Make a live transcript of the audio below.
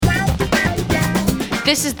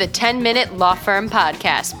This is the 10-Minute Law Firm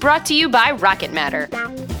Podcast, brought to you by Rocket Matter.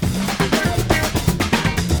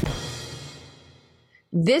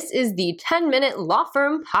 This is the 10-Minute Law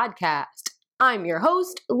Firm Podcast. I'm your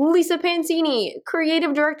host, Lisa Pansini,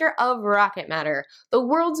 Creative Director of Rocket Matter, the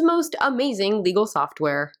world's most amazing legal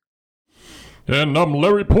software. And I'm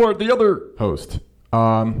Larry Port, the other host.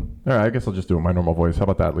 All right, I guess I'll just do it in my normal voice. How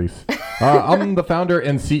about that, Lisa? I'm the founder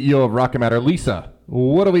and CEO of Rocket Matter. Lisa,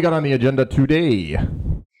 what do we got on the agenda today?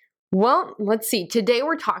 Well, let's see. Today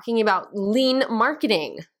we're talking about lean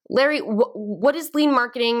marketing. Larry, what is lean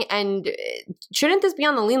marketing, and shouldn't this be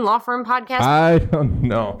on the Lean Law Firm Podcast? I don't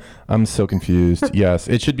know. I'm so confused. Yes,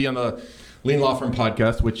 it should be on the Lean Law Firm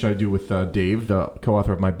Podcast, which I do with Dave, the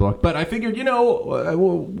co-author of my book. But I figured,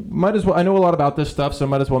 might as well. I know a lot about this stuff, so I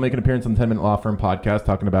might as well make an appearance on the 10-Minute Law Firm Podcast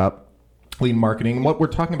talking about lean marketing. And what we're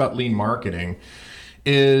talking about lean marketing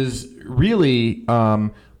is really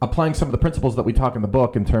applying some of the principles that we talk in the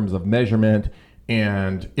book in terms of measurement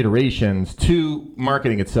and iterations to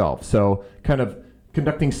marketing itself. So kind of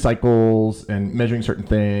conducting cycles and measuring certain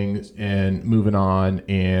things and moving on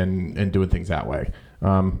and doing things that way.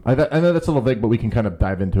 I know that's a little vague, but we can kind of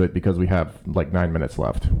dive into it because we have like 9 minutes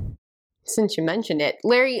left. Since you mentioned it,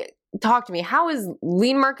 Larry, talk to me. How is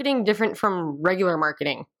lean marketing different from regular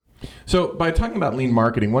marketing? So by talking about lean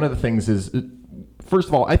marketing, one of the things is, first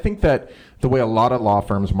of all, I think that the way a lot of law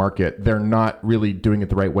firms market, they're not really doing it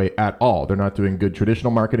the right way at all. They're not doing good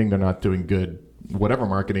traditional marketing. They're not doing good whatever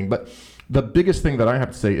marketing. But the biggest thing that I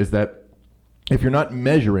have to say is that if you're not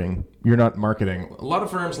measuring, you're not marketing. A lot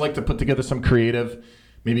of firms like to put together some creative,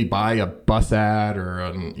 maybe buy a bus ad or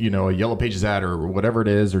a Yellow Pages ad or whatever it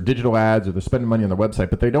is, or digital ads, or they're spending money on their website,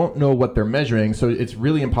 but they don't know what they're measuring. So it's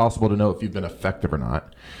really impossible to know if you've been effective or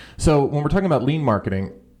not. So when we're talking about lean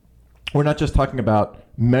marketing, we're not just talking about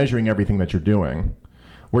measuring everything that you're doing.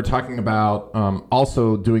 We're talking about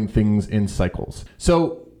also doing things in cycles.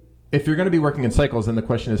 So if you're going to be working in cycles, then the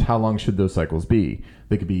question is, how long should those cycles be?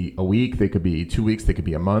 They could be a week, they could be 2 weeks, they could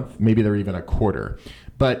be a month, maybe they're even a quarter.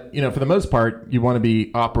 But for the most part, you want to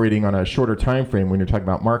be operating on a shorter time frame when you're talking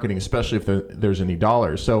about marketing, especially if there's any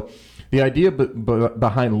dollars. So the idea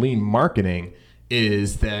behind lean marketing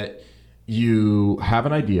is that you have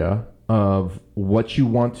an idea of what you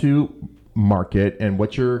want to market and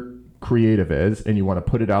what your creative is, and you want to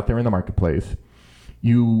put it out there in the marketplace.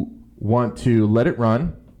 You want to let it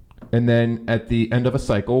run, and then at the end of a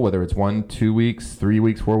cycle, whether it's 1, 2 weeks, 3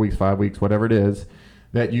 weeks, 4 weeks, 5 weeks, whatever it is,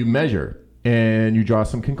 that you measure and you draw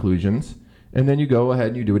some conclusions, and then you go ahead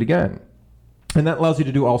and you do it again. And that allows you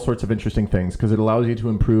to do all sorts of interesting things because it allows you to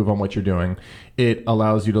improve on what you're doing. It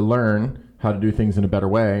allows you to learn how to do things in a better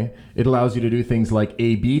way. It allows you to do things like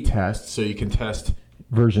A/B tests, so you can test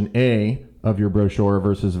version A of your brochure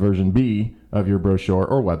versus version B of your brochure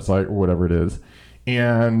or website or whatever it is,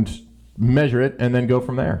 and measure it and then go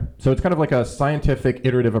from there. So it's kind of like a scientific,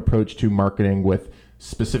 iterative approach to marketing with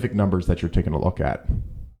specific numbers that you're taking a look at.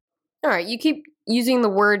 All right, you keep using the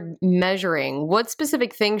word measuring. What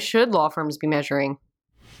specific things should law firms be measuring?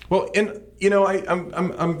 Well, and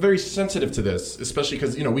I'm very sensitive to this, especially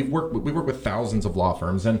because we work with thousands of law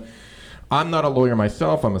firms, and I'm not a lawyer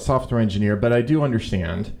myself. I'm a software engineer, but I do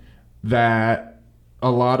understand that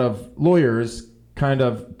a lot of lawyers kind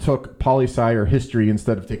of took poli-sci or history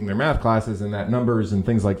instead of taking their math classes, and that numbers and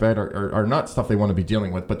things like that are not stuff they want to be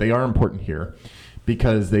dealing with, but they are important here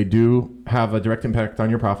because they do have a direct impact on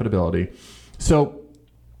your profitability. So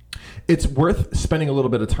it's worth spending a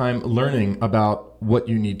little bit of time learning about what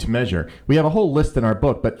you need to measure. We have a whole list in our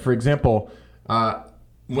book, but for example,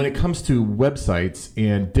 when it comes to websites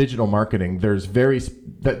and digital marketing, there's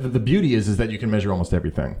the beauty is that you can measure almost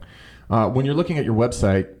everything. When you're looking at your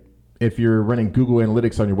website, if you're running Google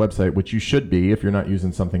Analytics on your website, which you should be if you're not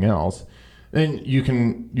using something else, then you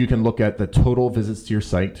can look at the total visits to your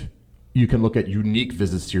site. You can look at unique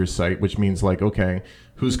visits to your site, which means like, okay,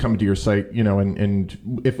 who's coming to your site,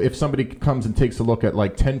 and if somebody comes and takes a look at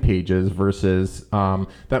like 10 pages versus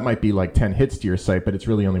that might be like 10 hits to your site, but it's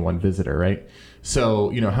really only one visitor, right?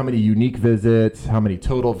 So, how many unique visits, how many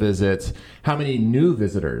total visits, how many new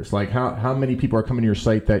visitors, like how many people are coming to your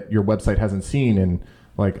site that your website hasn't seen in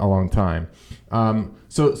like a long time.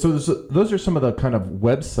 So those are some of the kind of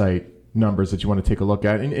website numbers that you want to take a look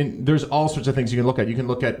at. And there's all sorts of things you can look at. You can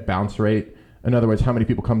look at bounce rate. In other words, how many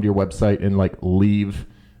people come to your website and like leave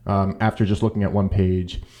after just looking at one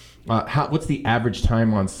page. What's the average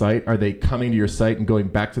time on site? Are they coming to your site and going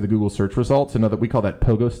back to the Google search results? We call that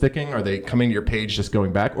pogo sticking. Are they coming to your page just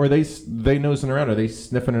going back? Or are they nosing around? Are they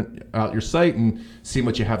sniffing out your site and seeing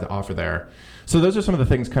what you have to offer there? So those are some of the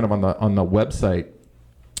things kind of on the website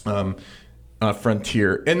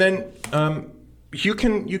frontier. And then you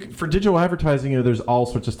can for digital advertising, there's all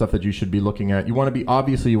sorts of stuff that you should be looking at. You want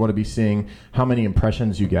to be seeing how many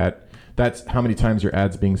impressions you get. That's how many times your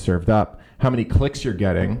ad's being served up, how many clicks you're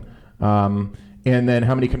getting, and then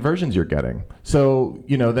how many conversions you're getting. So,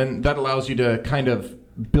 then that allows you to kind of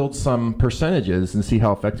build some percentages and see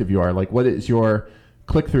how effective you are. Like, what is your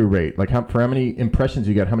click-through rate? Like, for how many impressions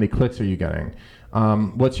you get, how many clicks are you getting?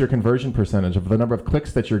 What's your conversion percentage of the number of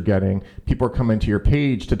clicks that you're getting? People are coming to your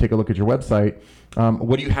page to take a look at your website.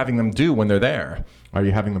 What are you having them do when they're there? Are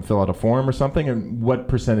you having them fill out a form or something? And what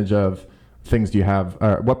percentage of things do you have?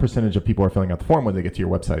 What percentage of people are filling out the form when they get to your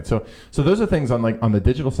website? So those are things on the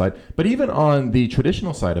digital side. But even on the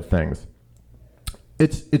traditional side of things,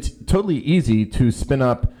 it's totally easy to spin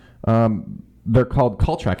up. They're called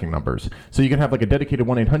call tracking numbers. So you can have like a dedicated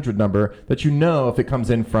 1-800 number that if it comes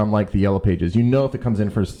in from like the Yellow Pages, if it comes in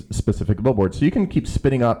for specific billboards. So you can keep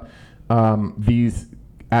spinning up these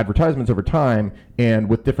advertisements over time and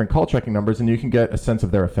with different call tracking numbers, and you can get a sense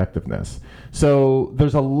of their effectiveness. So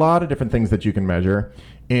there's a lot of different things that you can measure.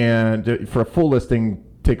 And for a full listing,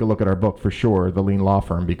 take a look at our book for sure, The Lean Law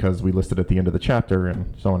Firm, because we list it at the end of the chapter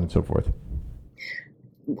and so on and so forth.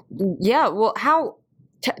 Yeah, well,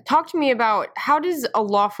 talk to me about how does a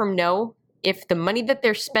law firm know if the money that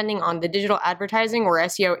they're spending on the digital advertising or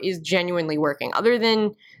SEO is genuinely working, other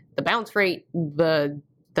than the bounce rate, the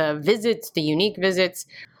visits, the unique visits?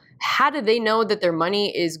 How do they know that their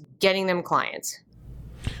money is getting them clients?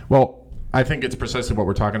 Well, I think it's precisely what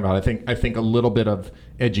we're talking about. I think a little bit of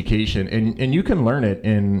education, and you can learn it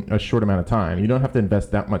in a short amount of time. You don't have to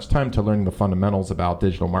invest that much time to learn the fundamentals about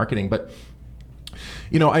digital marketing, but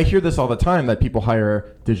I hear this all the time that people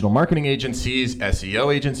hire digital marketing agencies,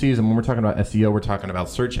 SEO agencies, and when we're talking about SEO, we're talking about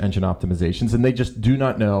search engine optimizations, and they just do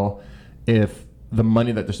not know if the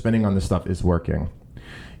money that they're spending on this stuff is working.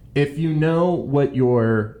 If you know what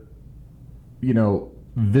your,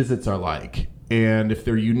 visits are like, and if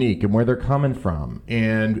they're unique and where they're coming from,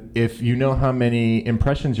 and if you know how many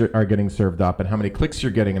impressions are getting served up and how many clicks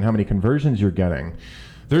you're getting and how many conversions you're getting,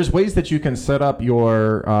 there's ways that you can set up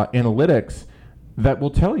your analytics that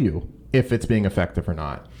will tell you if it's being effective or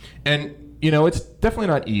not. And, it's definitely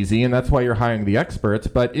not easy, and that's why you're hiring the experts,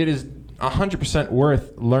 but it is 100%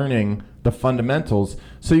 worth learning the fundamentals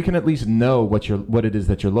so you can at least know what it is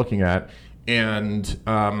that you're looking at and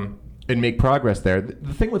make progress there.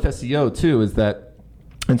 The thing with SEO, too, is that,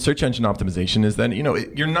 and search engine optimization, is that,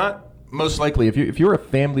 you're not most likely, if you're a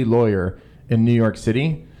family lawyer in New York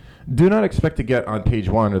City, do not expect to get on page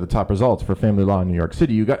 1 or the top results for family law in New York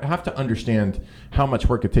City. You have to understand how much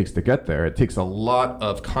work it takes to get there. It takes a lot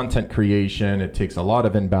of content creation. It takes a lot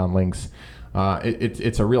of inbound links.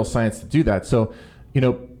 It's a real science to do that. So,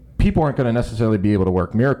 people aren't going to necessarily be able to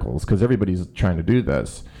work miracles because everybody's trying to do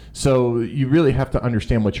this. So you really have to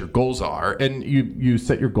understand what your goals are, and you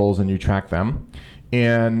set your goals and you track them,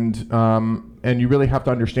 and you really have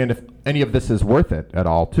to understand if any of this is worth it at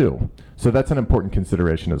all too. So that's an important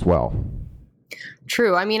consideration as well.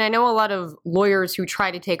 True. I mean, I know a lot of lawyers who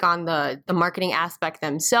try to take on the marketing aspect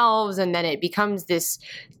themselves, and then it becomes this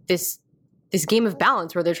game of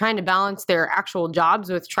balance where they're trying to balance their actual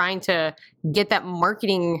jobs with trying to get that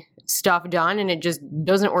marketing stuff done, and it just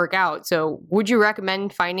doesn't work out. So would you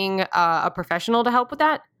recommend finding a professional to help with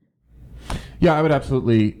that? Yeah, I would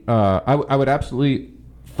absolutely. I would absolutely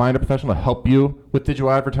find a professional to help you with digital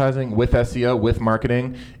advertising, with SEO, with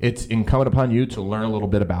marketing. It's incumbent upon you to learn a little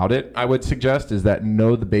bit about it. I would suggest is that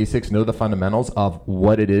know the basics, know the fundamentals of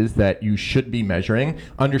what it is that you should be measuring.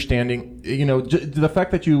 Understanding, the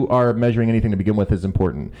fact that you are measuring anything to begin with is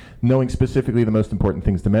important. Knowing specifically the most important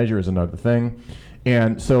things to measure is another thing.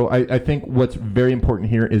 And so I think what's very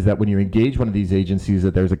important here is that when you engage one of these agencies,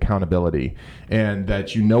 that there's accountability and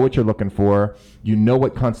that you know what you're looking for, you know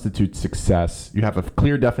what constitutes success, you have a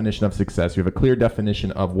clear definition of success, you have a clear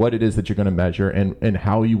definition of what it is that you're going to measure and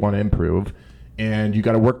how you want to improve. And you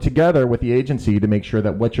got to work together with the agency to make sure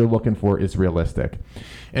that what you're looking for is realistic.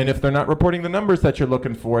 And if they're not reporting the numbers that you're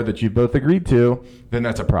looking for that you've both agreed to, then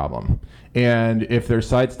that's a problem. And if they're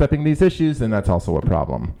sidestepping these issues, then that's also a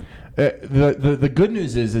problem. The good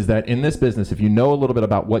news is that in this business, if you know a little bit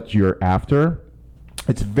about what you're after,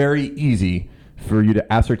 it's very easy for you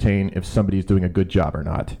to ascertain if somebody's doing a good job or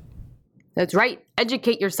not. That's right.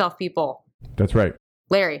 Educate yourself, people. That's right.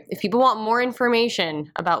 Larry, if people want more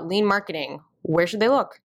information about lean marketing, where should they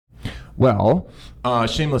look? Well,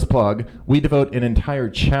 shameless plug, we devote an entire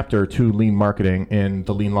chapter to lean marketing in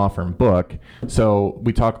the Lean Law Firm book. So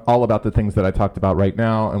we talk all about the things that I talked about right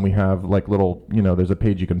now, and we have like little, there's a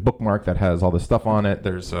page you can bookmark that has all this stuff on it.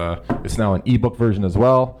 There's it's now an ebook version as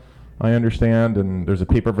well. I understand, and there's a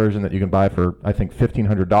paper version that you can buy for, I think,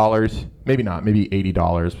 $1,500. Maybe not, maybe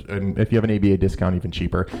 $80. And if you have an ABA discount, even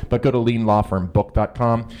cheaper. But go to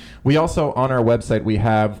leanlawfirmbook.com. We also, on our website, we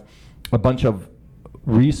have a bunch of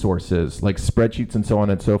resources like spreadsheets and so on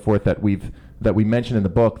and so forth that we mention in the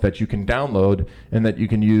book that you can download and that you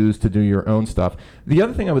can use to do your own stuff. The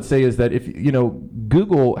other thing I would say is that if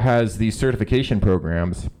Google has these certification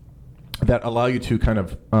programs that allow you to kind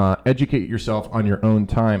of educate yourself on your own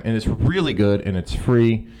time, and it's really good and it's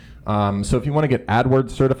free. So if you want to get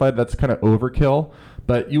AdWords certified, that's kind of overkill,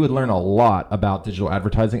 but you would learn a lot about digital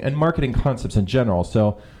advertising and marketing concepts in general.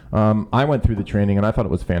 So I went through the training and I thought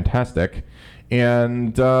it was fantastic.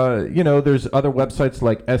 And there's other websites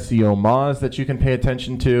like SEO Moz that you can pay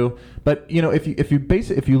attention to. But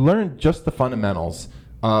if you learn just the fundamentals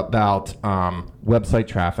about website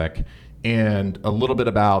traffic and a little bit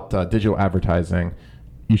about digital advertising,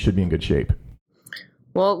 you should be in good shape.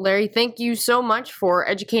 Well, Larry, thank you so much for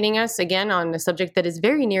educating us again on a subject that is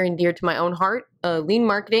very near and dear to my own heart, lean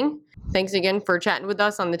marketing. Thanks again for chatting with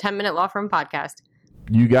us on the 10-Minute Law Firm podcast.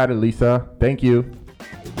 You got it, Lisa. Thank you.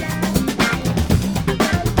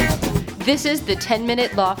 This is the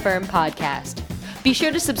 10-Minute Law Firm podcast. Be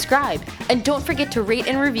sure to subscribe and don't forget to rate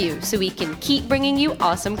and review so we can keep bringing you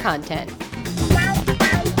awesome content.